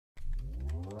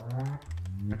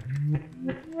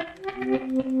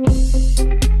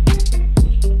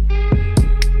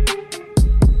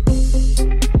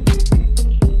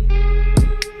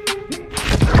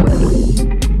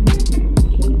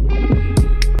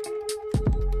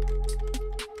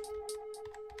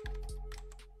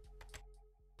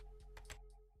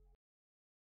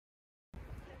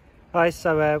Hi,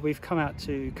 so we've come out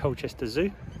to Colchester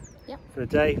Zoo for the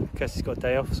day. Kirsty's got a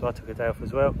day off, so I took a day off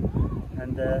as well.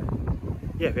 And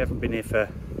yeah, we haven't been here for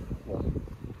what,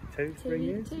 three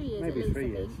years? 2 years, maybe 3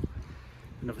 years.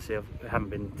 And obviously I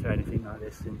haven't been to anything like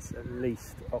this since at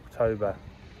least October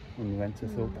when we went to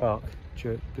Thorpe Park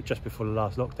just before the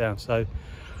last lockdown. So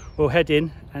we'll head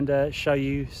in and show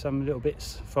you some little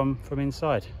bits from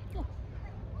inside. Yeah.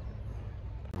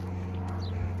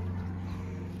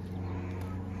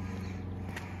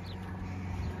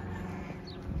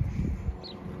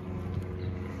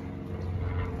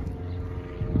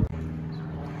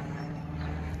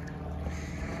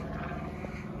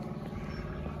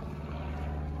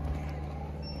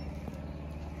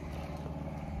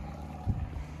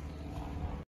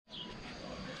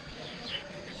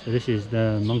 So this is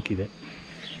the monkey bit.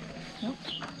 Nope.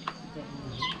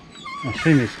 I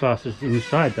assume it's classed as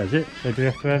inside, does it? So do we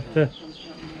have to have the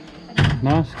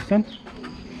masks on?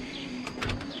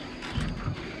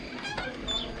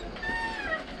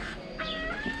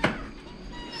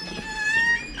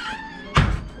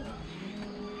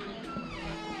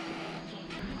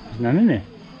 There's none in there.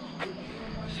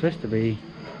 It's supposed to be.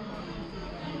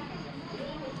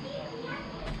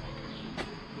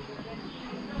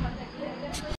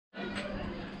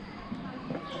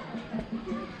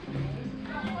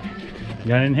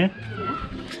 Going in here?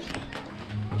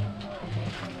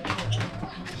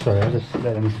 Sorry, I just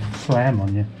let them slam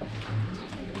on you.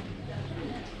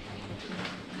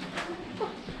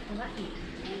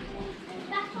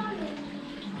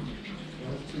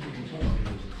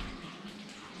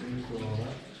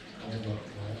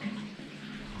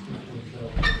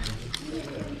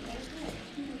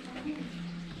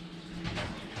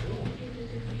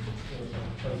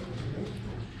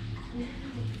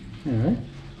 Alright.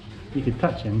 You could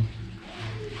touch him.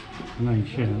 I know you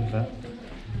shouldn't, but...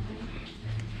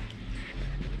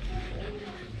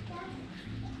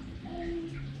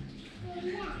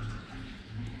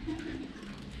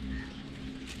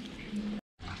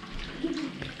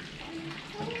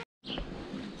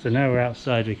 So now we're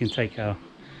outside, we can take our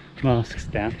masks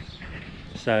down.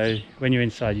 So when you're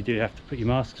inside you do have to put your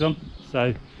masks on.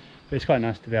 So, but it's quite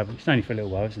nice to be able, it's only for a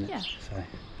little while, isn't it? Yeah. So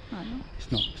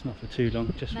it's not for too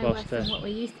long, just no whilst worse than what we're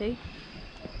used to.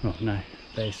 Oh no,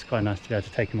 but it's quite nice to be able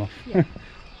to take them off. Yeah.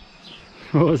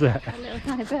 What was that? A little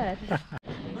tiny bird.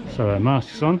 So our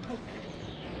masks on.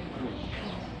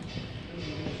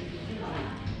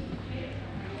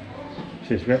 It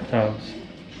says reptiles.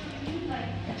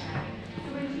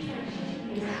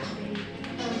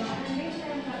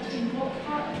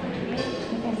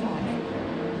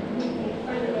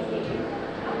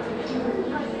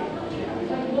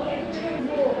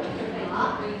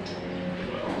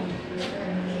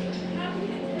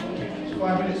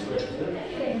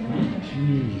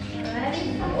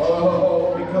 Oh,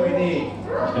 what we going here?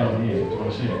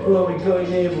 What are we going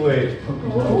here with?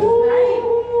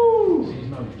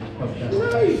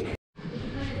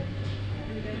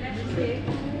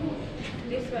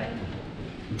 This way.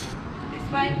 This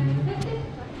way.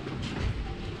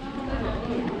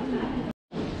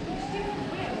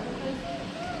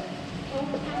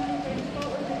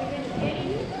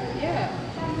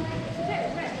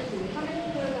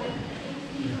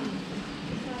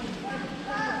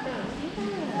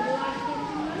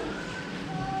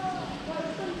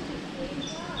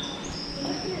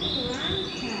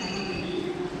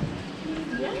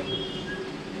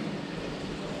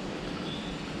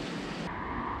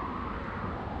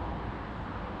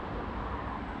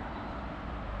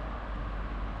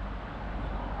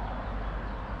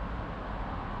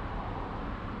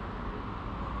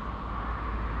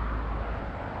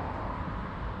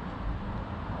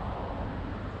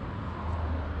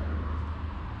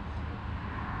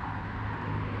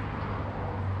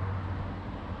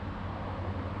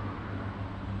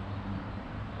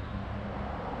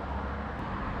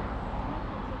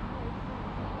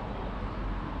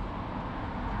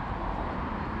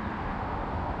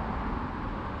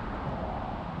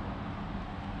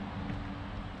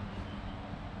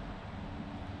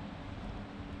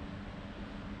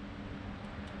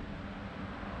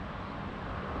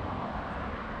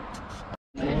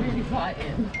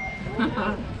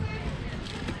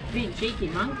 Being cheeky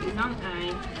monkeys, aren't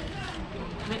they?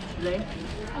 Literally.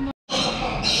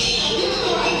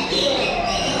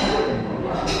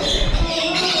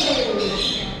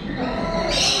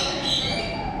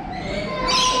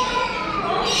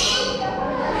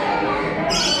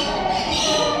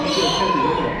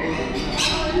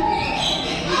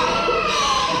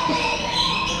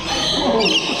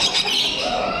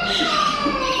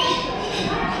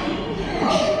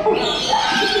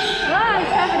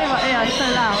 It's so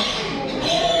loud.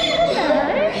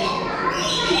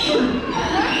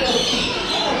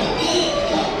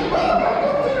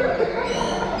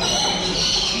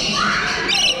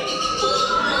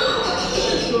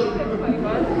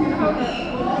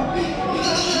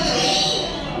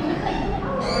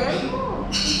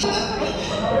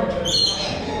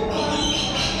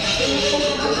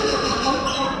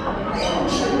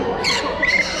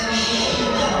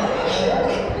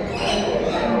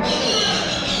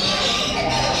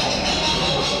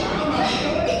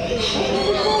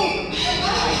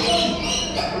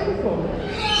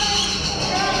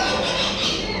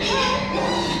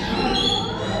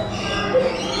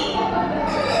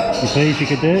 You pleased you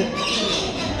could do it?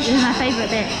 This is my favourite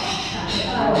bit.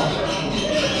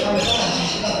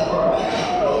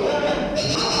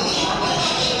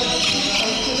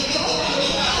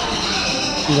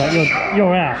 She's like,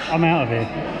 you're out, I'm out of here.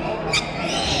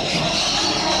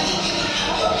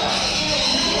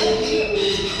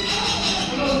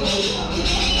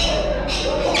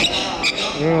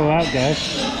 We're all out, guys.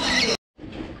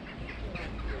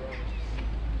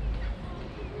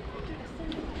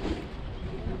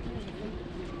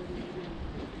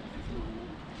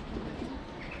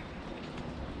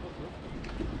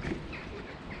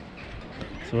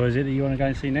 So what is it that you want to go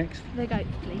and see next? The goat,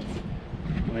 please.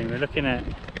 I mean, we're looking at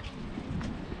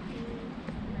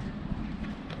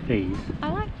these.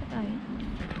 I like it though.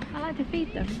 I like to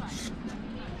feed them.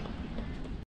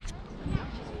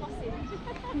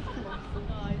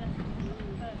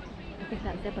 I think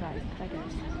that zebra is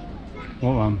pregnant.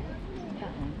 What one?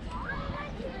 That one.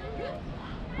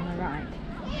 On the right.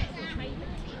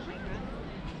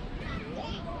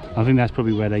 I think that's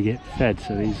probably where they get fed,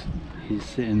 so he's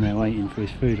sitting there waiting for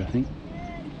his food, I think.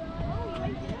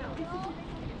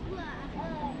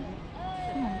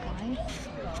 Come on, guys.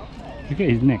 Look at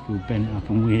his neck all bent up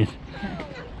and weird.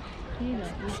 You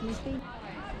look, you see?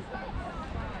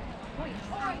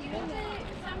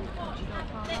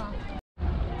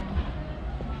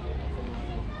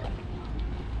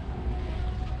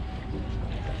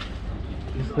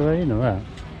 Is the way in or out?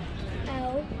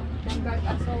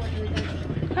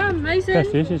 Come, Mason. Yes,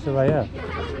 this is the way out.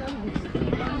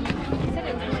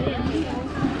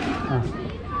 Oh.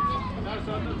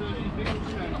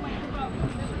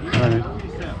 Right.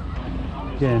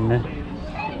 Get in there.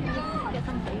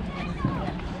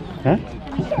 Huh?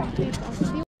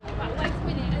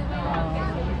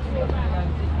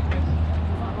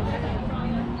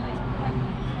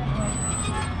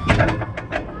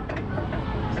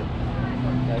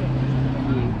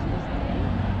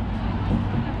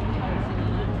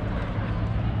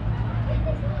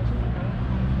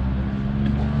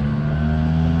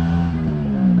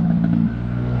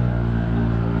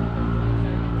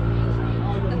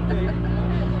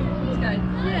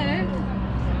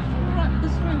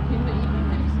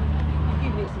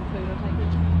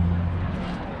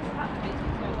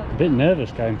 A bit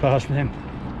nervous going past them.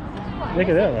 Look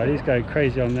at that, right? He's going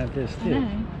crazy on that bit of stick. No.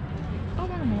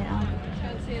 Hold on a minute. I'll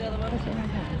see another one.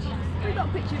 We've got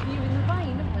a picture of you in the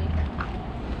rain, haven't we?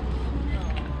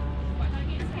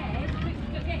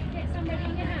 Get somebody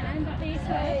in your hand like this.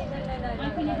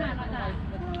 Like in your hand like that.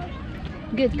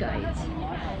 Good goat.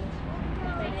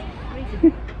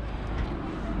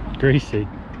 Greasy.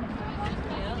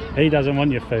 He doesn't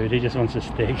want your food, he just wants a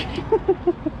stick.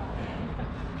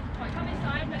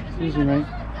 Excuse me, mate.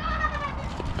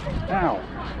 Ow!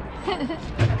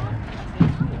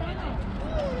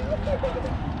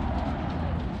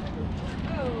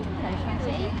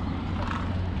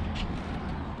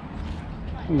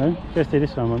 No, just do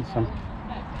this one wants some.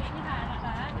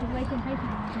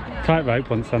 Tightrope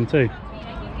wants some too.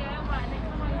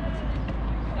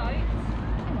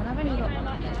 I've only got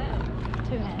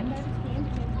 2 hands.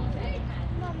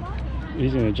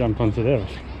 He's going to jump onto those.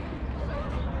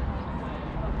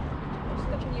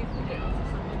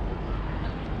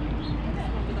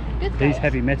 Good He's goat.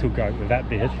 heavy metal goat with that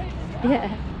beard. Yeah.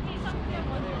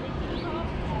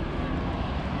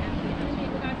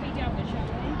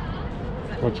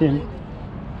 Watch him.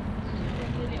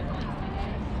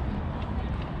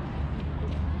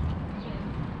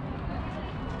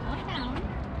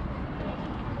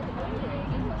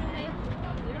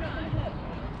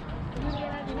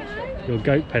 Your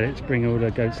goat pellets bring all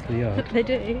the goats to the yard. They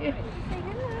do.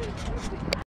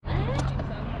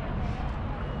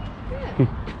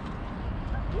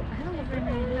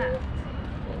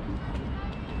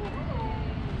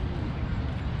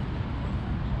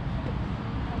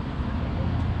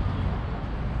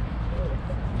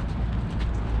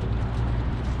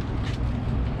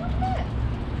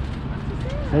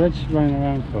 What are they just running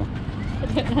around for? I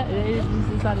don't know, they just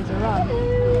decided to run.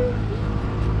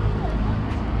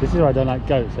 This is why I don't like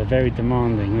goats, they're very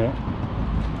demanding, look.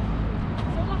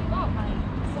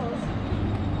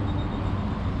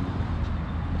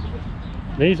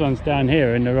 These ones down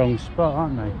here are in the wrong spot,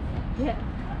 aren't they? Yeah.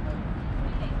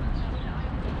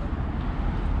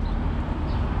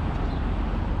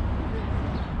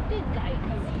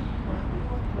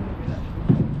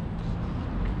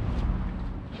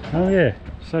 Oh yeah,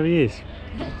 so he is.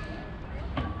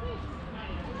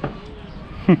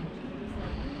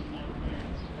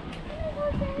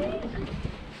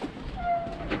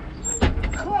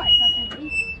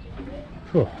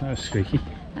 Oh, that was squeaky.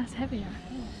 That's heavier.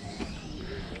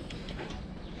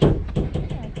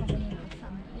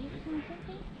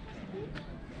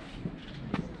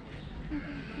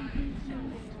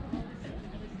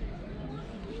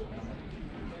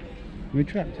 Are we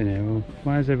trapped in here, or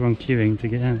why is everyone queuing to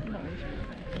get out?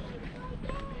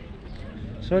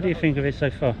 So what do you think of it so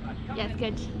far? Yeah, it's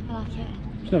good. I like it.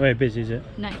 It's not very busy, is it?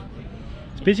 No.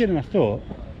 It's busier than I thought.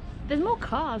 There's more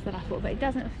cars than I thought, but it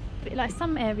doesn't... Like,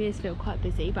 some areas feel quite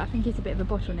busy, but I think it's a bit of a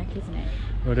bottleneck, isn't it?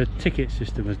 Well, the ticket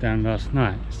system was down last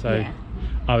night, so Yeah.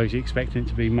 I was expecting it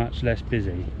to be much less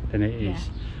busy than it is,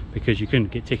 because you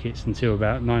couldn't get tickets until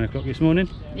about 9 o'clock this morning.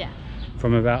 Yeah.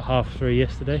 From about 3:30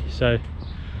 yesterday, so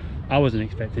I wasn't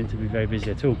expecting it to be very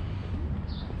busy at all.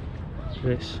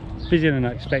 It's busier than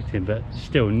I expected, but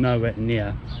still nowhere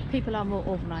near People are more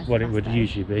organised what than it us, would though.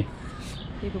 usually be.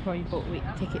 People probably bought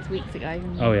tickets weeks ago.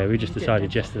 And Oh yeah, we just did decided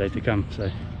them. yesterday to come,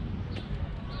 so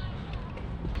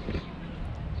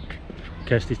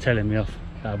Kirsty's telling me off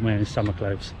that I'm wearing summer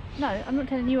clothes. No, I'm not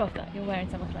telling you off that you're wearing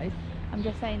summer clothes. I'm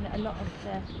just saying that a lot of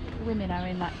the women are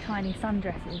in like tiny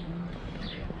sundresses and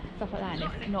stuff like that,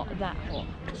 and it's not that hot.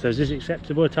 So is this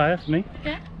acceptable attire for me?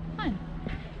 Yeah, fine.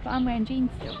 But I'm wearing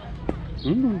jeans still.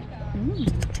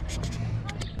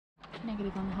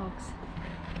 Negative on the hogs.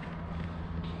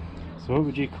 So what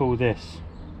would you call this?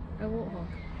 A warthog.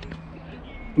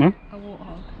 Huh? A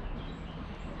warthog.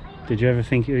 Did you ever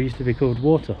think it used to be called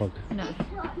water hog? No,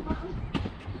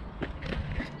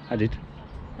 I did.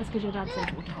 that's because your dad says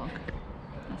warthog.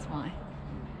 That's why.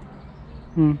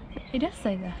 He does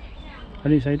say that. I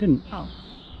didn't say he didn't. Oh.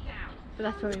 But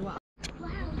that's where he was. Wow,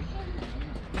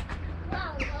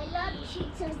 I love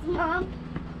cheetahs, Mum.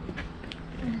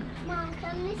 Mum,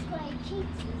 come this way, cheetahs.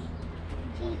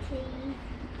 Cheetahs.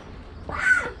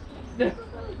 There's so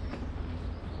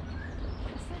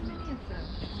many of them.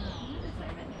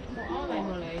 What are they,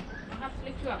 Molly? I'll have to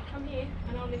lift you up. Come here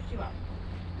and I'll lift you up.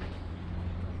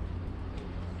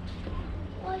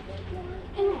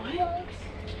 Alright.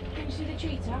 Can you see the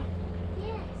cheetah?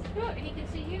 Yes. Look, he can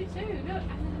see you too. Look,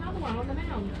 and there's another one on the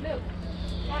mound. Look,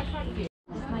 right in front of you.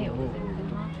 Snails in the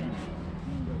market.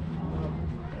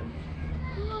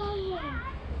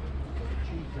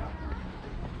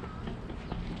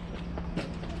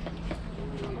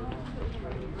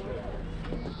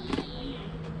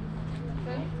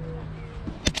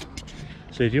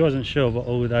 So if you wasn't sure what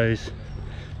all those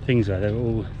things were, they were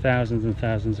all thousands and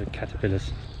thousands of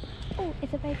caterpillars. Oh,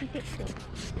 it's a baby dick dick.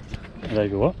 A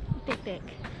baby what? Dick dick.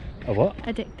 A what?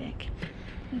 A dick dick.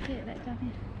 You see it like down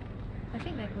here? I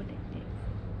think they're called dick dicks.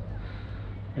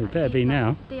 It better be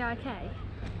now. D-I-K?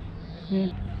 Yeah.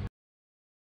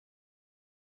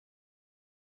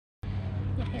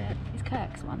 Yeah, here. It's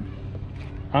Kirk's one.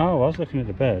 Oh, I was looking at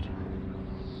the bird.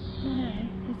 No,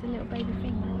 it's a little baby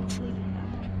thing that was sleeping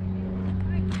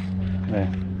down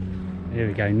There. Here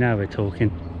we go, now we're talking.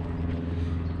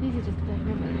 there. These are just the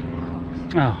river.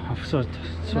 Oh,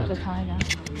 I've Not the tiger.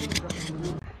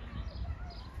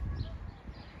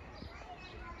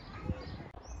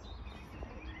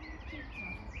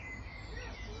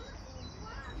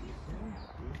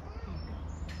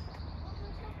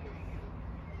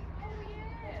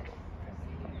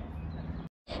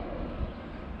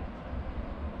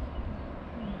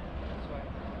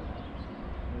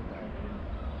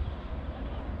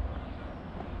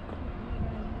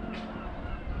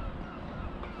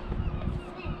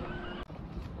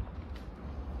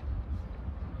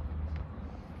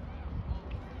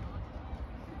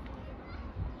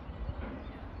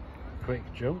 Quick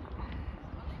jump.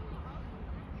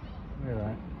 Look at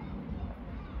that.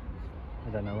 I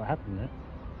don't know what happened there.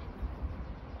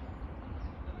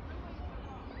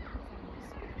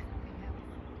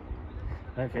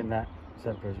 I don't think that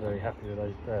zebra is very happy with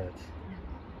those birds.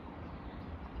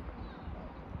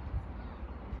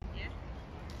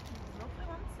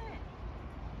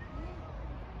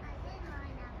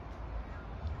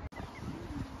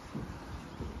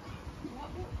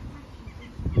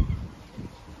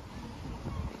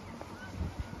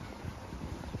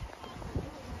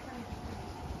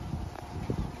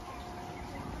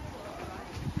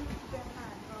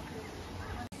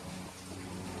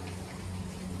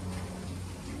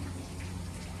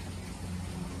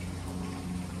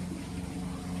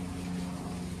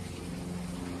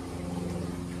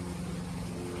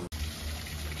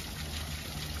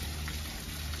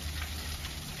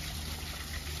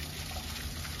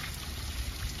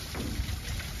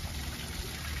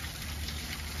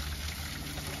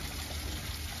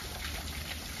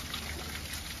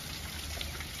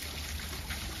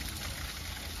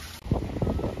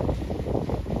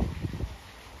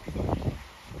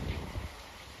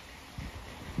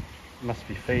 Must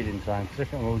be feeding time, 'cause look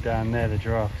at them all down there, the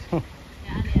giraffes. Oh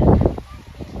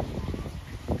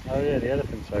yeah, the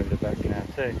elephant's over the back now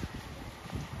too.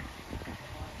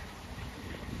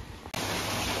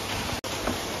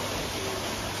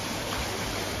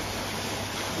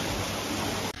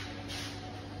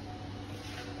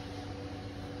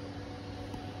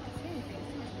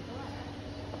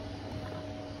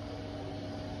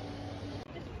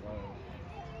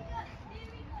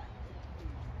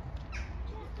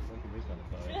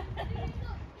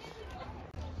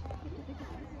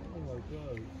 Oh my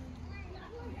God.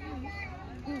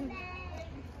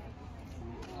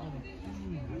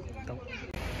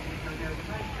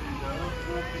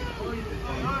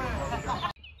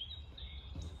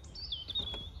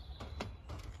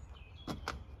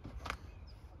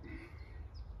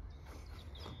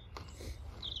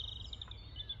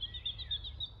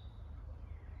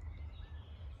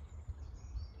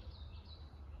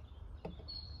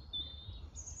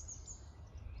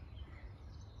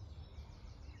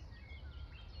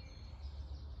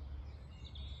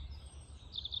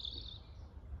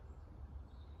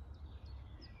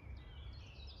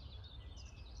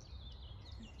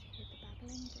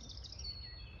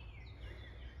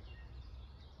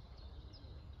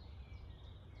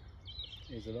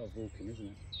 There's a lot of walking, isn't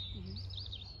it? Mm-hmm.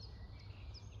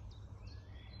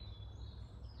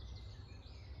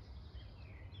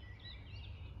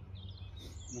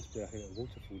 Must be like a little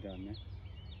waterfall down there.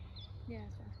 Yeah,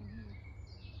 that's what I can hear.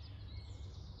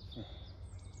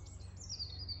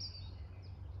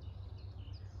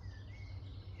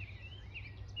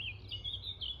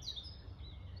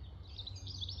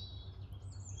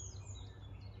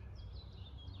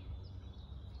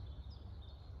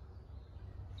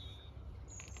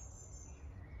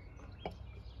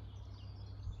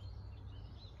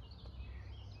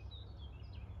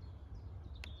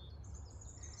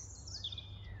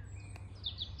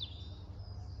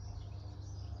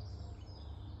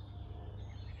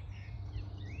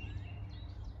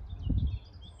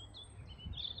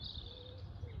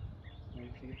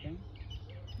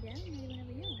 Yeah, maybe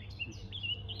whenever you want.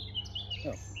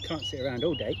 Well, can't sit around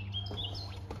all day.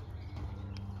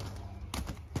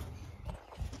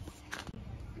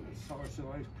 Sorry to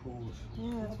those pools.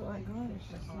 Yeah, that's what I got.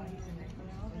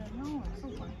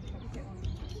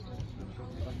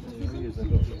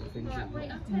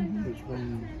 Which when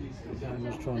the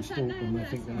animals try and stalk them, they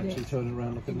think they actually turn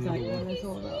around, look at the other one.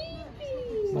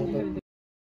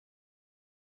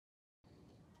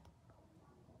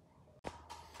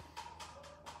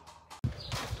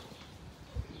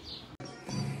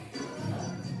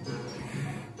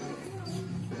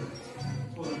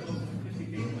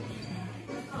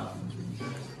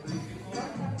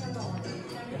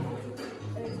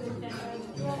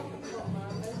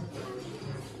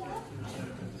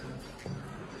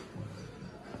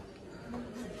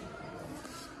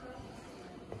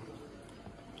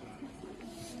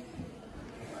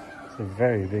 It's a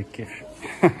very big gift.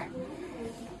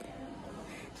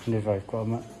 Never I've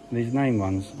got these name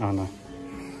ones. Oh no,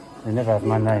 they never have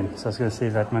my name, so I was going to see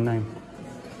if they had my name.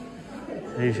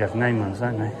 They usually have name ones,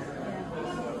 don't they?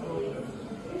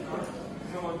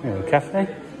 Yeah, a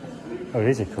cafe. Oh,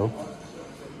 these are cool.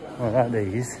 Oh, I like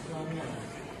these.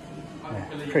 Yeah,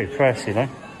 pretty pricey though.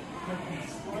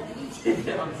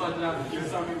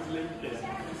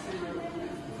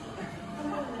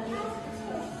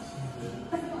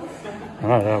 I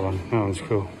like that one. That one's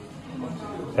cool.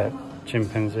 That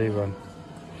chimpanzee one.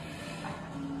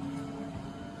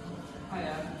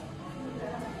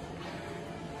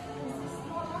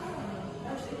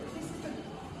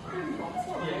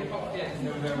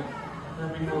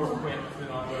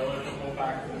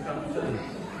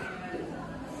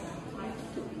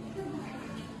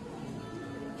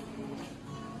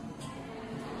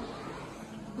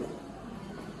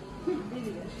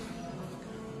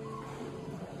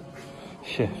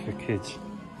 Yeah, for kids.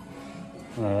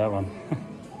 I like that one.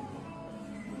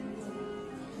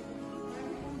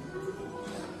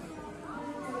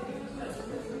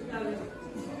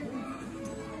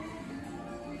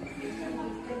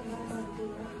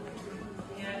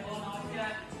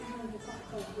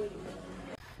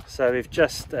 So we've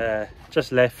just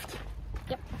left.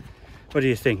 Yep. What do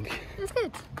you think? It's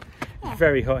good. Yeah.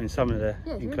 Very hot in some of the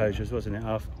Yeah, enclosures, wasn't it?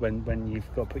 After when you've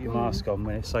got to put your mask on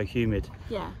when it's so humid.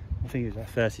 Yeah. I think it was like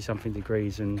 30 something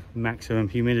degrees and maximum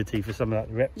humidity for some of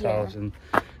the reptiles and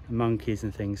monkeys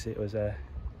and things. It was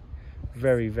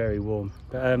very, very warm.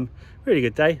 But really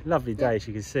good day, lovely day as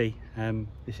you can see.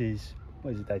 This is,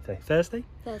 what is the day today? Thursday?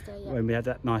 Thursday, yeah. When we had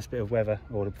that nice bit of weather,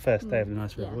 or the first day of the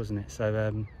nice weather, wasn't it?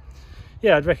 So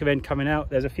yeah, I'd recommend coming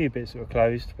out. There's a few bits that were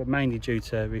closed, but mainly due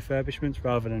to refurbishments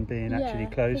rather than being actually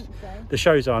closed. I think so. The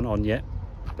shows aren't on yet,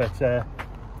 but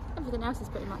everything else is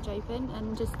pretty much open,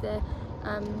 and just the you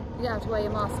don't have to wear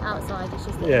your mask outside. It's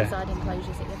just the inside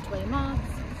enclosures that you have to wear your mask.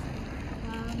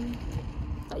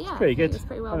 But yeah, it's pretty good. It's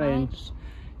pretty well managed.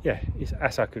 Yeah, it's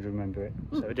as I could remember it.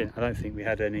 So I don't think we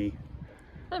had any.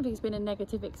 I don't think it's been a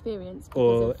negative experience.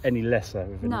 Or any lesser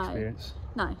of an experience.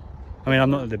 No. I mean,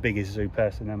 I'm not the biggest zoo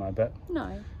person, am I? But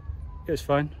no, it was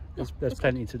fine. There's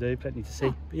plenty to do, plenty to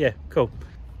see. But yeah, cool.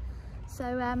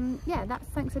 So yeah,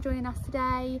 thanks for joining us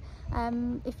today.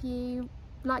 If you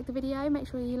like the video, make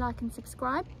sure you like and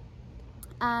subscribe.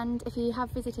 And if you have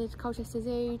visited Colchester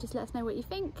Zoo, just let us know what you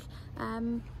think.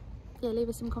 Yeah, leave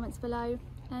us some comments below,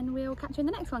 and we'll catch you in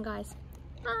the next one, guys.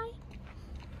 Bye.